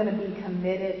 I'm going to be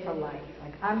committed for life.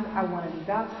 Like I want to be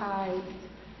baptized.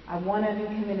 I want to be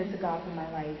committed to God for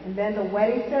my life. And then the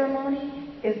wedding ceremony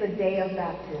is the day of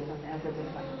baptism as a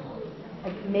disciple.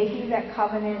 Like making that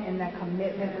covenant and that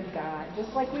commitment with God.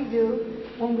 Just like we do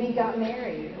when we got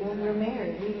married. When we were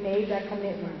married, we made that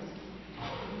commitment.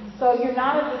 So you're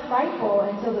not a disciple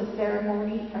until the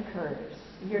ceremony occurs.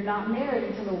 You're not married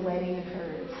until the wedding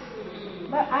occurs.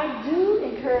 But I do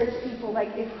encourage people, like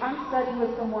if I'm studying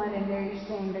with someone and they're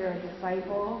saying they're a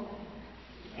disciple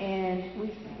and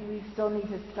we still need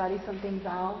to study some things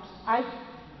out, I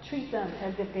treat them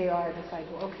as if they are a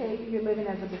disciple. Okay, you're living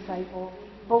as a disciple,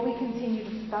 but we continue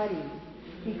to study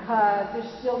because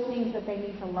there's still things that they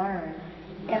need to learn.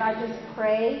 And I just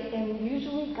pray, and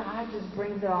usually God just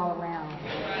brings it all around.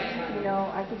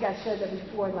 I think I shared that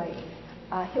before, like,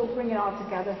 He'll bring it all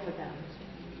together for them.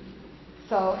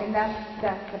 So, and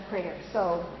that's the prayer.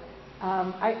 So,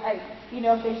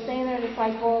 if they're saying they're a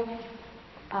disciple,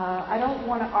 I don't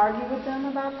want to argue with them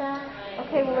about that.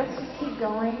 Okay, well, let's just keep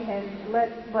going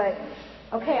but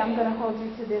okay, I'm going to hold you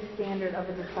to this standard of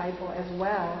a disciple as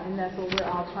well, and that's what we're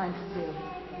all trying to do.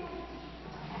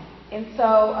 And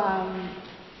so,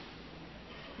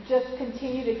 just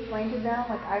continue to explain to them,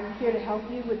 like, I'm here to help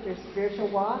you with your spiritual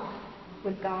walk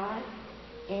with God,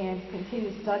 and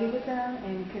continue to study with them,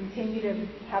 and continue to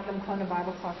have them come to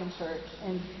Bible Talk in church,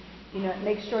 and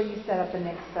make sure you set up the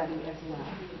next study as well.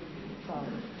 So,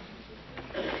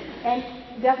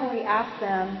 and definitely ask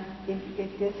them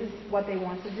if this is what they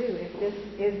want to do, if this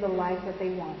is the life that they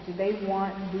want. Do they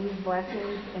want these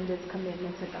blessings and this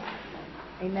commitment to God?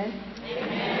 Amen?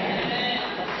 Amen.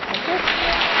 That's it.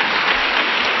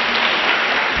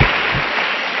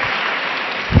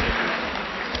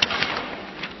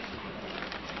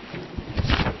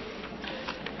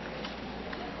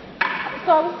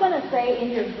 So I was going to say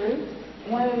in your group,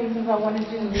 one of the reasons I wanted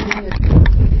you to read in your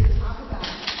group